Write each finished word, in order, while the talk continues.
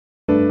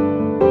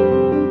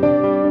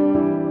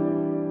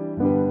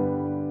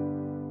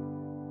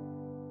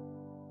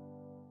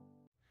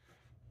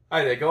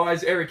Hey there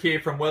guys, Eric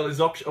here from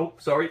Auctions. Oh,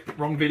 sorry,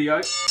 wrong video.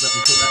 Let me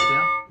put that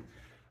down.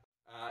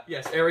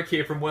 Yes, Eric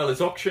here from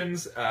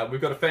Auctions.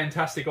 We've got a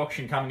fantastic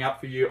auction coming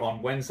up for you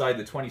on Wednesday,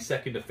 the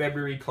 22nd of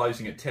February,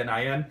 closing at 10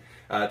 AM.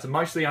 It's a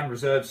mostly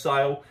unreserved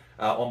sale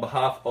on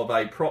behalf of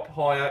a prop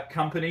hire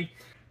company.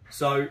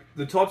 So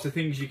the types of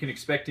things you can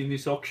expect in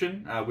this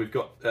auction, we've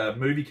got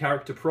movie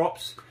character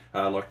props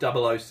like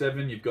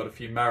 007. You've got a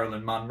few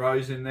Marilyn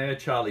Monroes in there,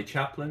 Charlie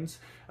Chaplin's.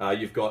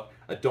 You've got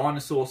a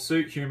dinosaur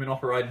suit,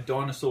 human-operated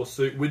dinosaur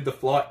suit with the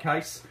flight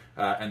case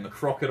and the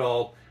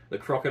crocodile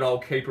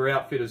keeper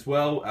outfit as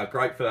well.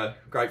 Great for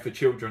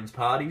children's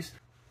parties.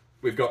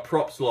 We've got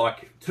props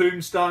like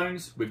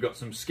tombstones. We've got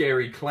some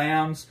scary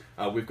clowns.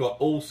 We've got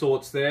all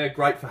sorts there.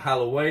 Great for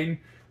Halloween.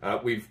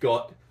 We've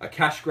got a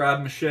cash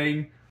grab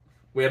machine.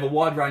 We have a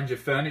wide range of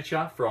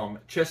furniture from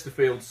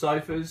Chesterfield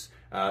sofas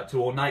to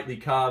ornately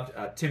carved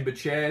timber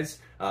chairs.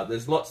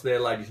 There's lots there,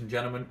 ladies and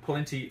gentlemen.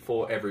 Plenty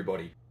for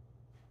everybody.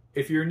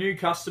 If you're a new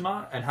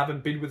customer and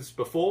haven't bid with us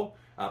before,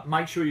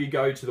 make sure you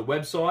go to the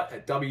website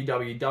at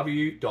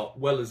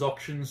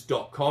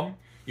www.wellersauctions.com.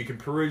 You can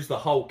peruse the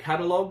whole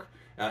catalogue.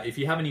 If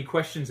you have any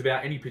questions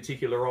about any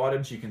particular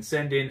items, you can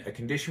send in a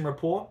condition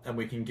report and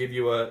we can give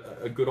you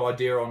a good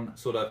idea on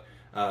sort of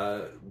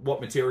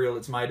what material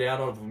it's made out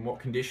of and what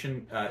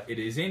condition it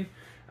is in.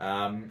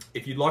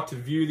 If you'd like to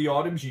view the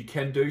items, you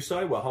can do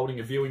so. We're holding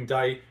a viewing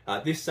day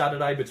this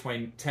Saturday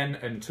between 10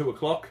 and 2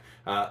 o'clock.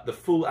 The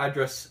full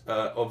address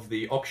of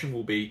the auction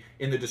will be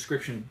in the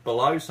description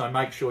below, so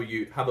make sure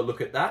you have a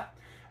look at that.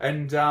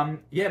 And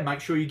yeah,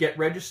 make sure you get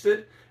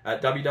registered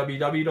at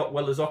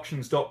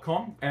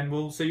www.wellersauctions.com and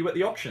we'll see you at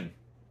the auction.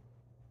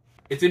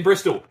 It's in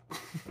Bristol.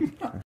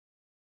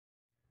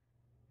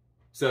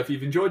 So if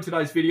you've enjoyed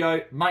today's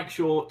video, make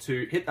sure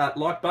to hit that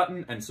like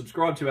button and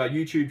subscribe to our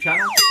YouTube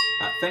channel.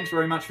 Thanks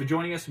very much for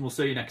joining us and we'll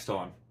see you next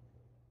time.